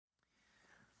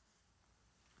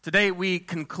Today we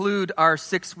conclude our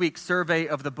 6-week survey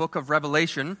of the book of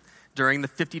Revelation during the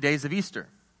 50 days of Easter.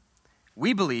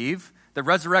 We believe the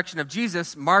resurrection of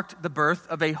Jesus marked the birth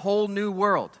of a whole new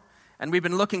world, and we've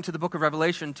been looking to the book of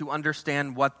Revelation to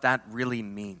understand what that really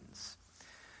means.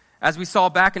 As we saw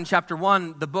back in chapter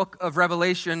 1, the book of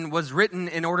Revelation was written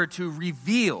in order to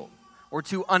reveal or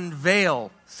to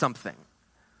unveil something.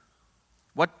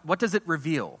 What does it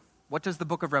reveal? What does the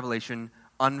book of Revelation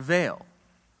unveil?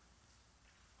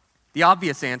 The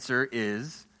obvious answer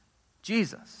is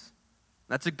Jesus.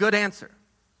 That's a good answer.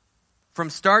 From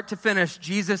start to finish,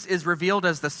 Jesus is revealed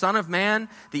as the Son of Man,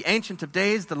 the Ancient of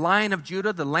Days, the Lion of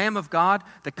Judah, the Lamb of God,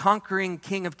 the conquering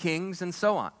King of Kings, and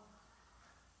so on.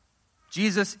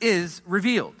 Jesus is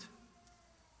revealed.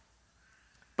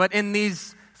 But in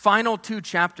these final 2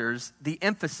 chapters, the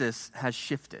emphasis has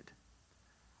shifted.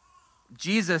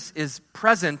 Jesus is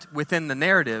present within the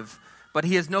narrative, but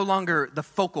he is no longer the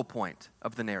focal point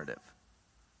of the narrative.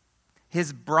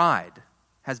 His bride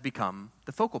has become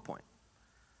the focal point.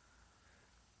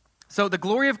 So the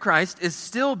glory of Christ is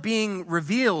still being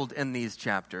revealed in these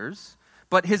chapters,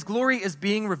 but his glory is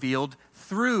being revealed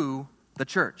through the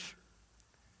church.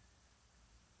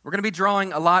 We're going to be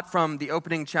drawing a lot from the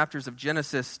opening chapters of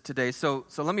Genesis today, so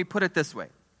let me put it this way.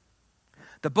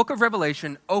 The book of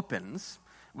Revelation opens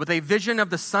with a vision of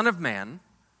the Son of Man,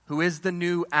 who is the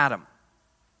new Adam.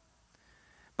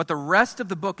 But the rest of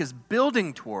the book is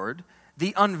building toward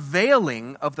the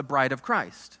unveiling of the bride of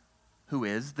Christ, who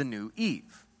is the new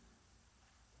Eve.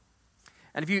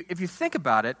 And if you think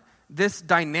about it, this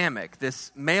dynamic,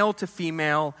 this male to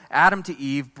female, Adam to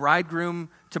Eve, bridegroom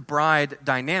to bride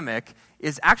dynamic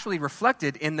is actually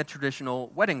reflected in the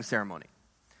traditional wedding ceremony.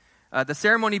 The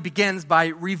ceremony begins by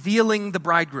revealing the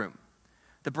bridegroom.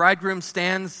 The bridegroom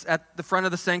stands at the front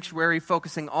of the sanctuary,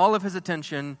 focusing all of his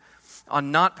attention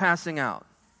on not passing out,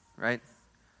 right?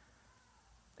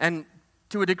 And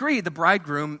to a degree, the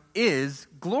bridegroom is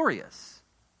glorious.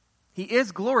 He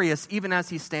is glorious even as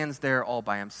he stands there all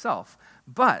by himself.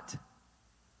 But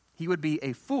he would be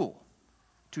a fool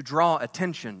to draw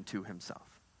attention to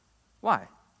himself. Why?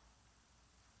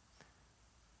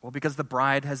 Well, because the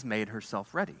bride has made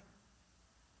herself ready.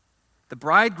 The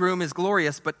bridegroom is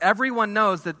glorious, but everyone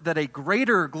knows that a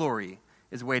greater glory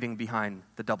is waiting behind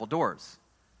the double doors.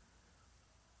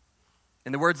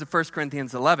 In the words of 1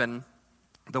 Corinthians 11,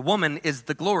 the woman is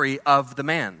the glory of the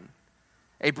man.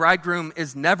 A bridegroom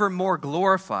is never more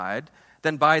glorified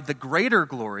than by the greater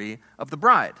glory of the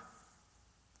bride.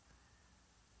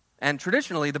 And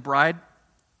traditionally, the bride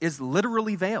is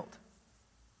literally veiled.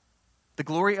 The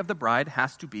glory of the bride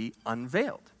has to be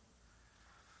unveiled.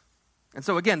 And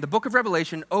so again, the book of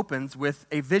Revelation opens with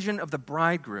a vision of the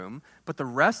bridegroom, but the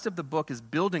rest of the book is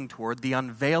building toward the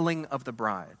unveiling of the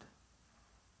bride.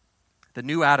 The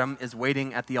new Adam is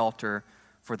waiting at the altar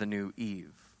for the new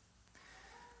Eve.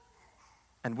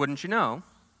 And wouldn't you know,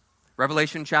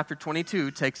 Revelation chapter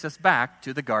 22 takes us back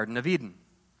to the Garden of Eden.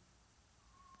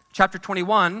 Chapter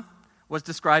 21 was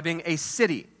describing a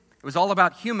city. It was all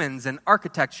about humans and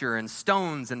architecture and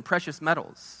stones and precious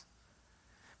metals.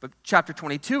 But chapter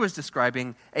 22 is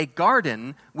describing a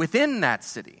garden within that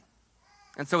city.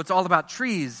 And so it's all about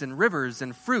trees and rivers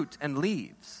and fruit and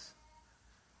leaves.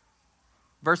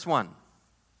 Verse 1.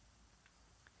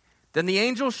 Then the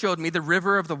angel showed me the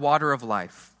river of the water of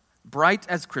life, bright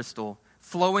as crystal,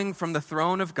 flowing from the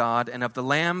throne of God and of the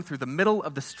Lamb through the middle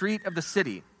of the street of the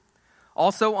city.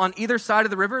 Also on either side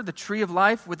of the river, the tree of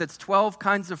life with its 12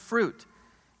 kinds of fruit,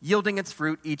 yielding its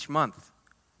fruit each month.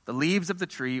 The leaves of the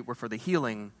tree were for the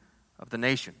healing of the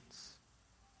nations.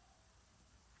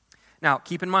 Now,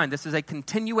 keep in mind, this is a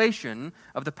continuation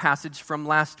of the passage from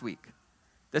last week.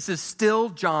 This is still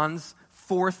John's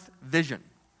 4th vision,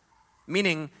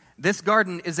 meaning this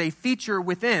garden is a feature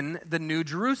within the New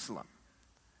Jerusalem.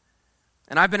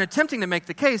 And I've been attempting to make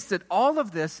the case that all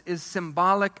of this is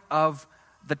symbolic of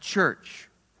the church,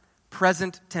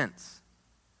 present tense.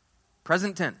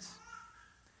 Present tense.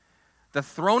 The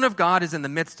throne of God is in the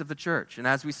midst of the church. And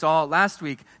as we saw last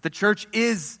week, the church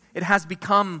it has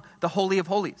become the Holy of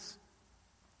Holies.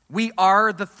 We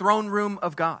are the throne room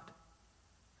of God.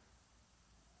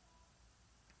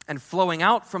 And flowing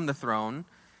out from the throne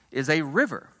is a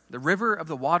river, the river of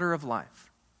the water of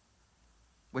life,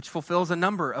 which fulfills a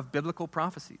number of biblical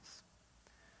prophecies.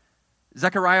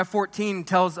 Zechariah 14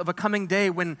 tells of a coming day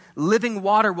when living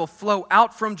water will flow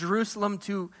out from Jerusalem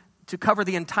to cover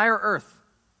the entire earth.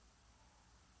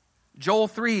 Joel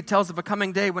 3 tells of a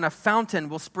coming day when a fountain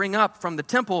will spring up from the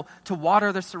temple to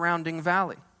water the surrounding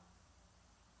valley.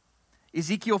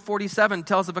 Ezekiel 47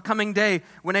 tells of a coming day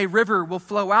when a river will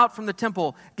flow out from the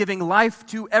temple, giving life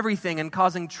to everything and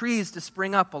causing trees to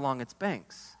spring up along its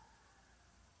banks.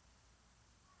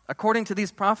 According to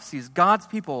these prophecies, God's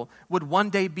people would one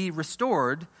day be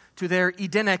restored to their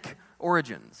Edenic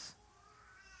origins.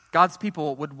 God's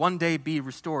people would one day be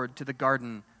restored to the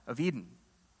Garden of Eden.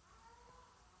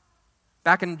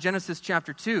 Back in Genesis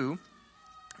chapter 2,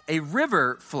 a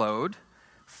river flowed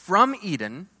from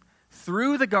Eden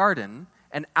through the garden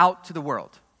and out to the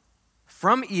world.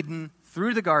 From Eden,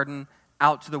 through the garden,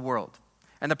 out to the world.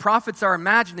 And the prophets are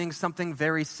imagining something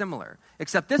very similar,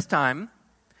 except this time,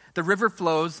 the river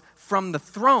flows from the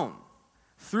throne,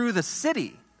 through the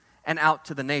city, and out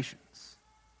to the nations.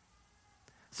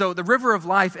 So the river of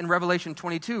life in Revelation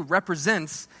 22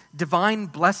 represents divine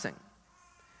blessing.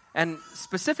 And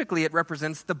specifically, it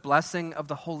represents the blessing of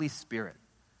the Holy Spirit.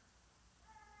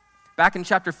 Back in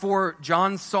chapter 4,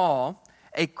 John saw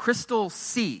a crystal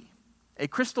sea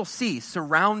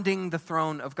surrounding the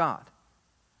throne of God.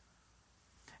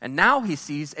 And now he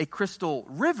sees a crystal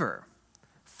river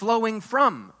flowing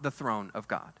from the throne of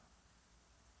God.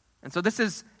 And so this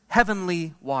is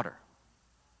heavenly water,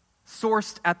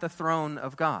 sourced at the throne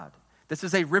of God. This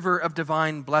is a river of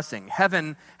divine blessing.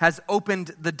 Heaven has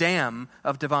opened the dam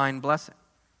of divine blessing,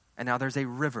 and now there's a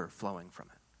river flowing from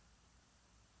it.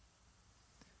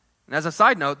 And as a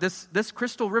side note, this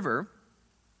crystal river,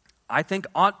 I think,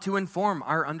 ought to inform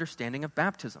our understanding of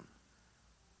baptism.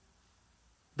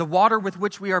 The water with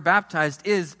which we are baptized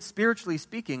is, spiritually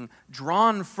speaking,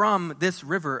 drawn from this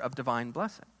river of divine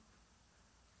blessing.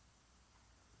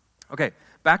 Okay,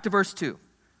 back to verse 2.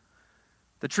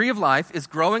 The tree of life is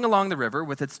growing along the river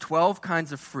with its 12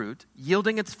 kinds of fruit,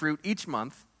 yielding its fruit each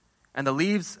month, and the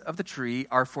leaves of the tree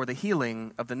are for the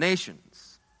healing of the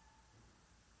nations.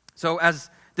 So as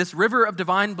this river of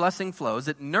divine blessing flows,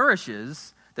 it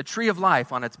nourishes the tree of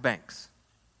life on its banks.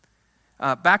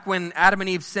 Back when Adam and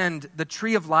Eve sinned, the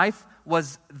tree of life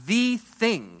was the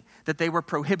thing that they were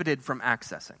prohibited from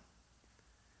accessing.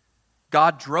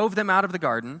 God drove them out of the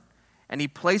garden, and he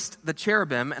placed the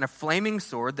cherubim and a flaming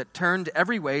sword that turned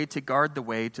every way to guard the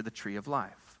way to the tree of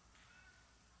life.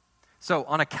 So,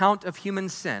 on account of human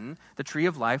sin, the tree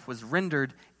of life was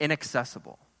rendered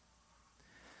inaccessible.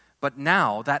 But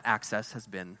now that access has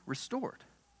been restored.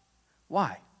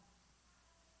 Why?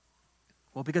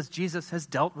 Well, because Jesus has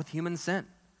dealt with human sin.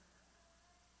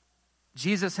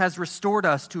 Jesus has restored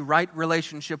us to right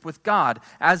relationship with God.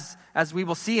 As we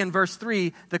will see in verse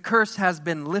 3, the curse has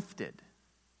been lifted.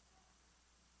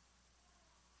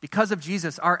 Because of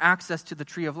Jesus, our access to the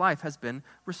tree of life has been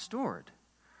restored.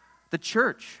 The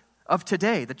church of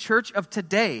today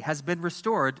has been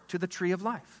restored to the tree of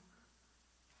life.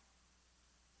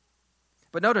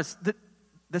 But notice that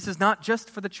this is not just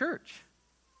for the church.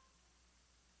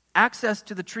 Access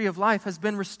to the tree of life has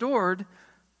been restored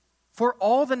for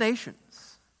all the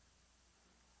nations.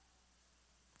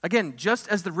 Again, just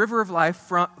as the river of life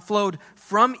flowed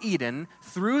from Eden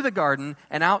through the garden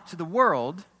and out to the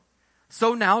world,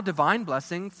 so now divine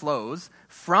blessing flows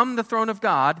from the throne of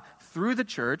God through the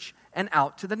church and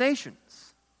out to the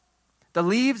nations. The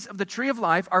leaves of the tree of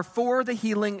life are for the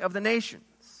healing of the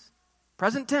nations.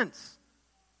 Present tense.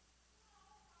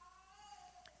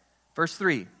 Verse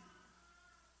 3.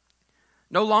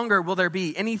 No longer will there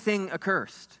be anything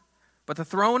accursed, but the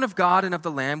throne of God and of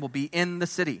the Lamb will be in the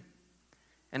city,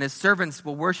 and his servants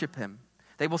will worship him.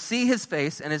 They will see his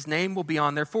face, and his name will be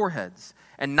on their foreheads,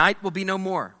 and night will be no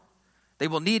more. They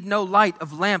will need no light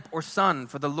of lamp or sun,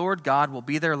 for the Lord God will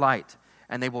be their light,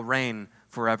 and they will reign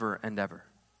forever and ever.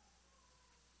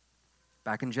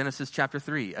 Back in Genesis chapter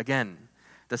 3, again,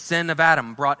 the sin of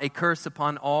Adam brought a curse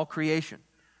upon all creation.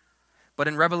 But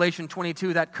in Revelation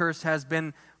 22, that curse has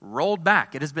been rolled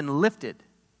back. It has been lifted.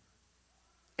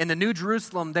 In the New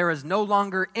Jerusalem, there is no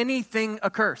longer anything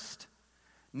accursed.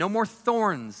 No more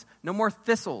thorns, no more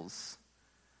thistles.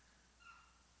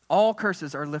 All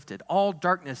curses are lifted. All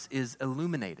darkness is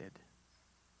illuminated.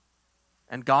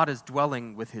 And God is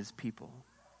dwelling with his people.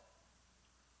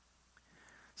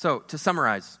 So, to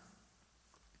summarize,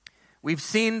 we've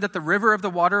seen that the river of the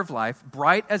water of life,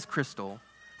 bright as crystal,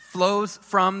 flows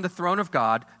from the throne of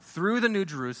God through the New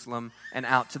Jerusalem and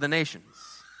out to the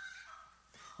nations.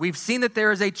 We've seen that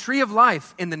there is a tree of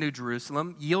life in the New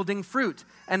Jerusalem, yielding fruit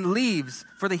and leaves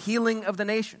for the healing of the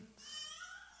nations.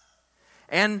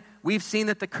 And we've seen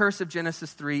that the curse of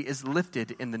Genesis 3 is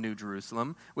lifted in the New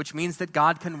Jerusalem, which means that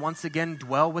God can once again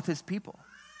dwell with his people.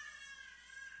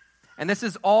 And this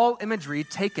is all imagery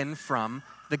taken from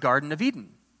the Garden of Eden.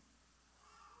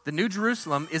 The New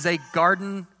Jerusalem is a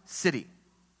garden city.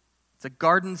 It's a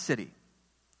garden city.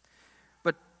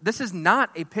 But this is not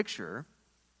a picture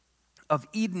of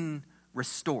Eden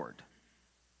restored.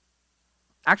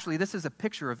 Actually, this is a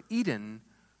picture of Eden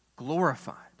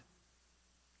glorified.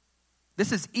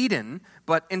 This is Eden,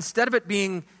 but instead of it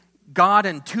being God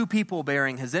and two people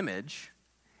bearing his image,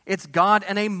 it's God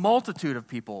and a multitude of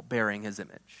people bearing his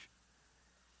image.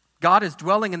 God is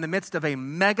dwelling in the midst of a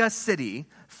mega city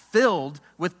filled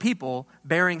with people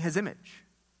bearing his image.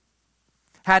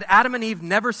 Had Adam and Eve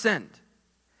never sinned,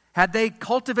 had they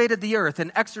cultivated the earth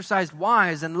and exercised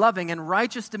wise and loving and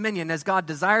righteous dominion as God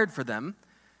desired for them,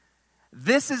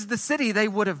 this is the city they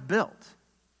would have built.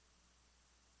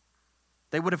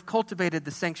 They would have cultivated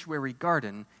the sanctuary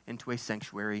garden into a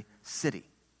sanctuary city.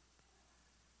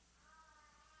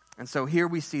 And so here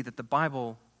we see that the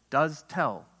Bible does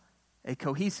tell a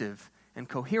cohesive and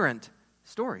coherent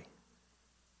story.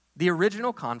 The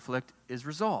original conflict is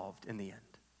resolved in the end.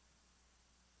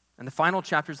 And the final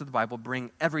chapters of the Bible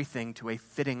bring everything to a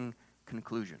fitting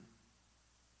conclusion.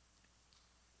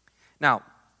 Now,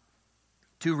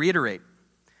 to reiterate,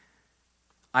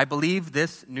 I believe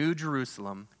this New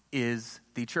Jerusalem is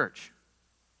the church.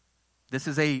 This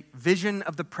is a vision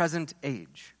of the present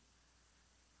age.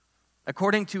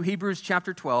 According to Hebrews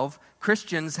chapter 12,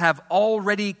 Christians have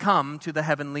already come to the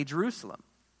heavenly Jerusalem.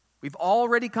 We've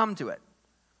already come to it.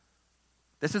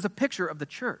 This is a picture of the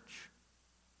church.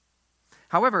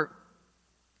 However,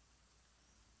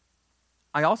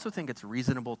 I also think it's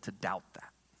reasonable to doubt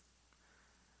that.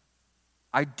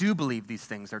 I do believe these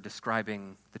things are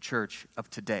describing the church of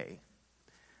today.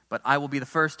 But I will be the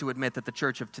first to admit that the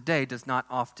church of today does not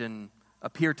often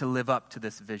appear to live up to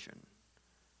this vision.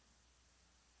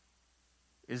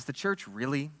 Is the church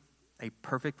really a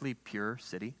perfectly pure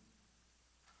city?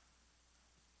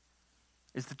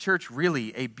 Is the church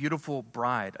really a beautiful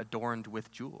bride adorned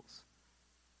with jewels?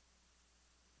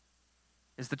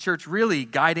 Is the church really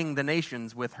guiding the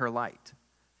nations with her light?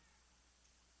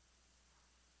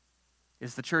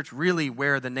 Is the church really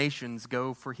where the nations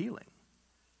go for healing?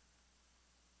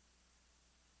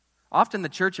 Often the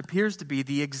church appears to be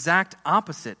the exact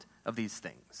opposite of these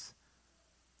things.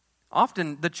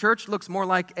 Often the church looks more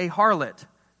like a harlot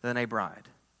than a bride.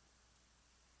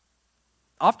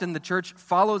 Often the church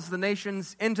follows the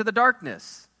nations into the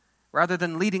darkness rather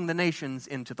than leading the nations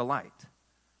into the light.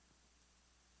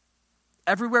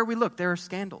 Everywhere we look, there are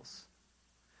scandals.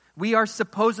 We are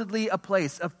supposedly a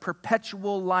place of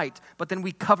perpetual light, but then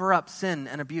we cover up sin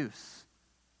and abuse.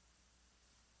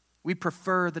 We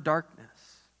prefer the darkness.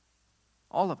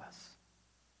 All of us.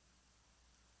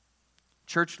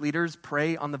 Church leaders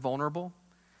prey on the vulnerable.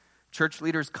 Church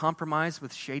leaders compromise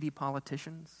with shady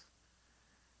politicians.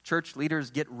 Church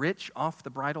leaders get rich off the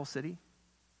bridal city.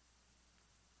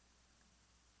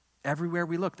 Everywhere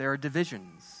we look, there are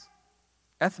divisions.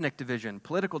 Ethnic division,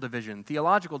 political division,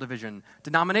 theological division,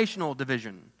 denominational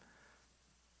division.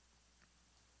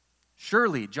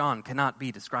 Surely John cannot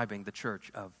be describing the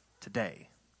church of today.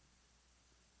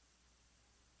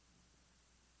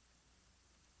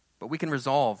 But we can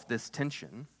resolve this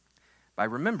tension by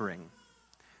remembering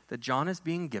that John is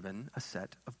being given a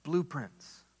set of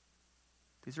blueprints.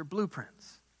 These are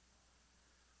blueprints.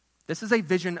 This is a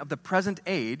vision of the present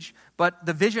age, but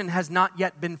the vision has not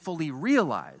yet been fully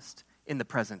realized in the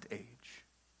present age.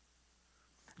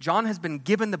 John has been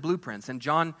given the blueprints, and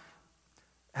John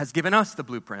has given us the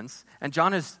blueprints, and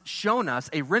John has shown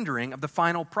us a rendering of the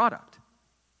final product.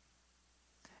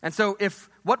 And so if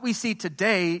what we see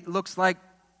today looks like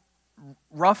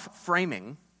rough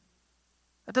framing,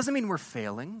 that doesn't mean we're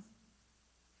failing.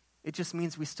 It just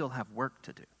means we still have work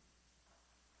to do.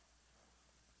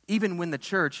 Even when the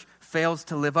church fails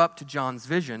to live up to John's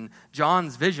vision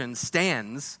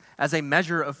stands as a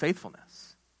measure of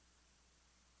faithfulness.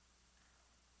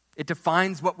 It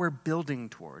defines what we're building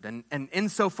toward. And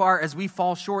insofar as we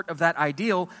fall short of that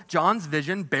ideal, John's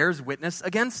vision bears witness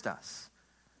against us.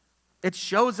 It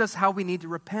shows us how we need to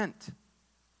repent,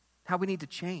 how we need to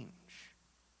change.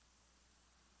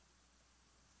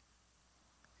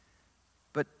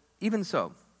 But even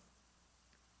so,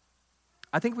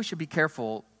 I think we should be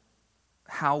careful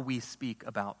how we speak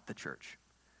about the church.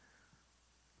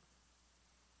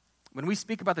 When we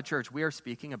speak about the church, we are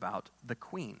speaking about the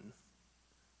queen.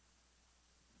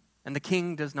 And the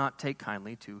king does not take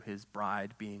kindly to his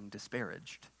bride being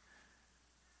disparaged.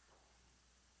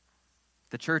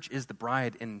 The church is the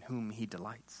bride in whom he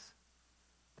delights.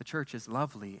 The church is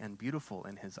lovely and beautiful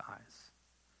in his eyes.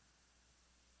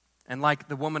 And like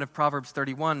the woman of Proverbs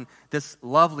 31, this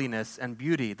loveliness and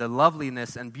beauty, the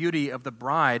loveliness and beauty of the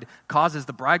bride causes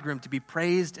the bridegroom to be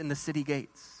praised in the city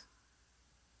gates.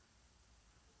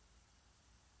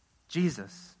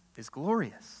 Jesus is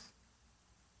glorious.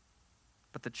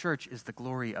 but the church is the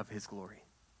glory of his glory.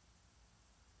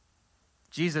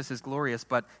 Jesus is glorious,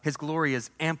 but his glory is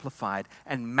amplified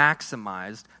and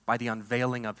maximized by the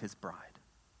unveiling of his bride.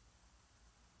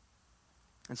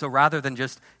 And so rather than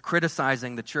just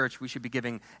criticizing the church, we should be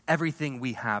giving everything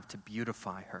we have to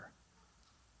beautify her,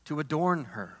 to adorn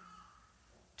her,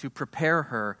 to prepare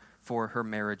her for her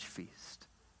marriage feast.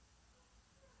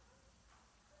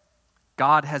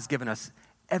 God has given us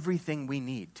everything we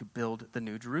need to build the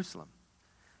New Jerusalem.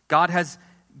 God has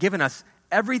given us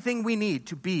everything we need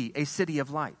to be a city of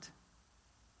light.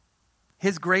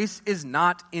 His grace is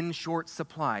not in short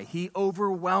supply. He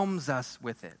overwhelms us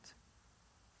with it.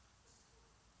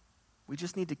 We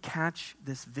just need to catch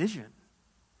this vision.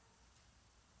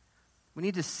 We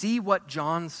need to see what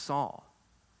John saw.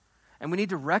 And we need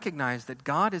to recognize that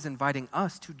God is inviting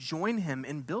us to join him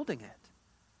in building it.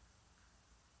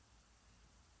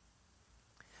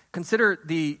 Consider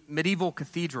the medieval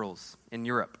cathedrals in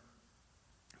Europe.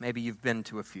 Maybe you've been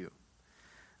to a few.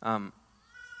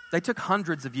 They took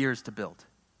hundreds of years to build.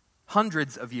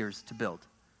 Hundreds of years to build.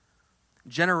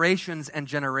 Generations and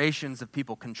generations of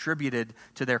people contributed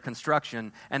to their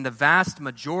construction, and the vast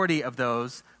majority of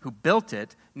those who built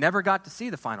it never got to see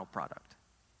the final product.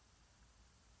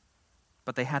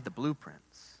 But they had the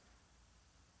blueprints.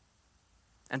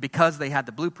 And because they had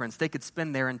the blueprints, they could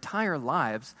spend their entire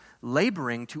lives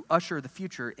laboring to usher the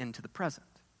future into the present.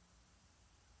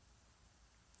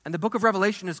 And the book of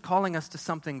Revelation is calling us to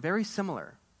something very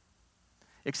similar,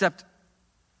 except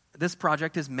this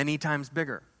project is many times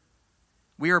bigger.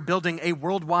 We are building a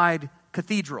worldwide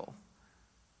cathedral,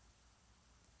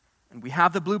 and we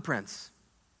have the blueprints,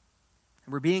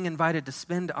 and we're being invited to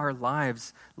spend our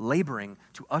lives laboring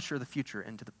to usher the future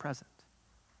into the present.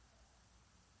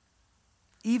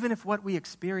 Even if what we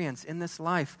experience in this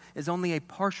life is only a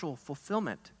partial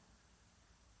fulfillment,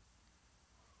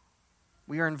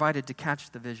 we are invited to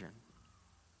catch the vision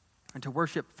and to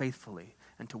worship faithfully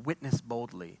and to witness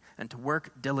boldly and to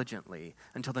work diligently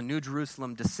until the New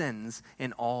Jerusalem descends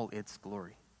in all its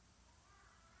glory,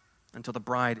 until the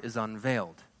bride is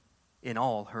unveiled in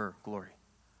all her glory.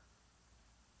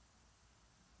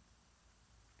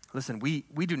 Listen, we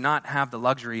do not have the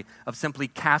luxury of simply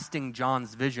casting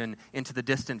John's vision into the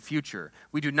distant future.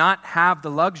 We do not have the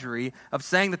luxury of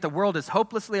saying that the world is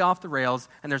hopelessly off the rails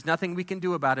and there's nothing we can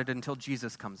do about it until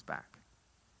Jesus comes back.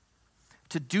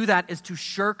 To do that is to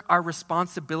shirk our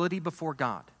responsibility before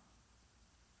God.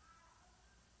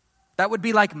 That would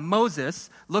be like Moses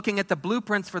looking at the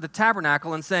blueprints for the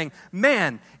tabernacle and saying,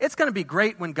 man, it's going to be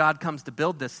great when God comes to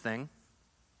build this thing.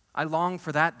 I long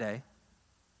for that day.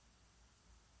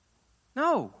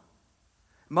 No.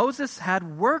 Moses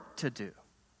had work to do.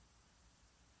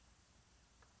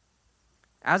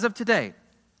 As of today,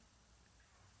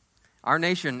 our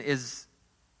nation is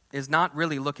not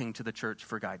really looking to the church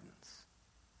for guidance.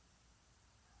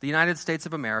 The United States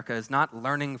of America is not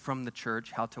learning from the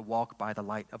church how to walk by the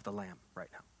light of the Lamb right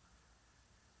now.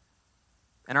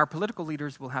 And our political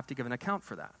leaders will have to give an account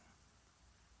for that.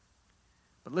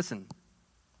 But listen,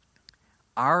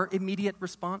 our immediate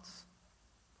response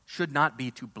should not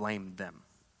be to blame them.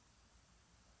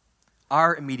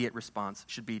 Our immediate response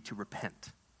should be to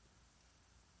repent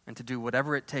and to do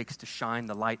whatever it takes to shine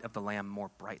the light of the Lamb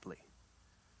more brightly.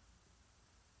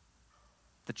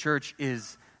 The church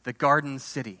is the garden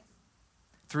city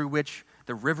through which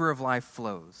the river of life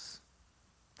flows.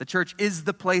 The church is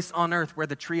the place on earth where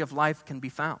the tree of life can be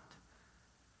found.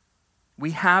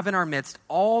 We have in our midst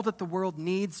all that the world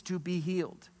needs to be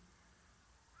healed.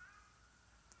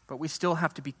 But we still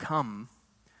have to become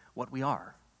what we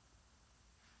are.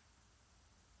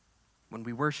 When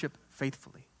we worship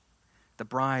faithfully, the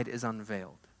bride is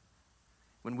unveiled.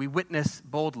 When we witness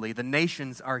boldly, the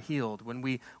nations are healed. When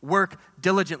we work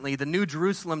diligently, the New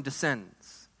Jerusalem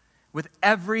descends. With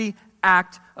every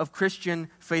act of Christian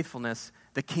faithfulness,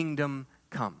 the kingdom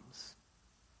comes.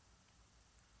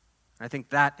 I think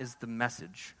that is the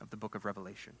message of the book of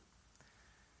Revelation.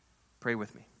 Pray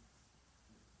with me.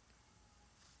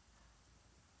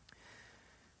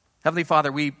 Heavenly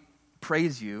Father, we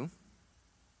praise you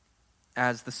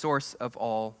as the source of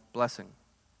all blessing.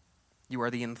 You are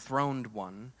the enthroned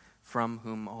one from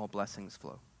whom all blessings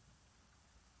flow.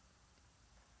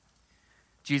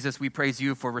 Jesus, we praise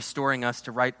you for restoring us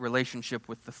to right relationship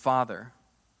with the Father.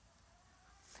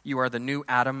 You are the new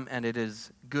Adam, and it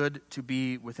is good to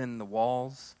be within the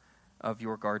walls of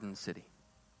your garden city.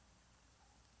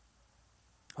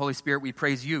 Holy Spirit, we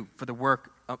praise you for the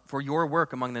work, for your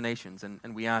work among the nations,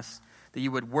 and we ask that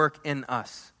you would work in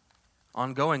us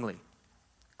ongoingly,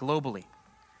 globally,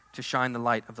 to shine the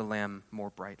light of the Lamb more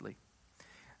brightly.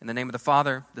 In the name of the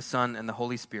Father, the Son, and the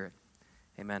Holy Spirit,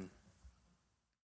 Amen.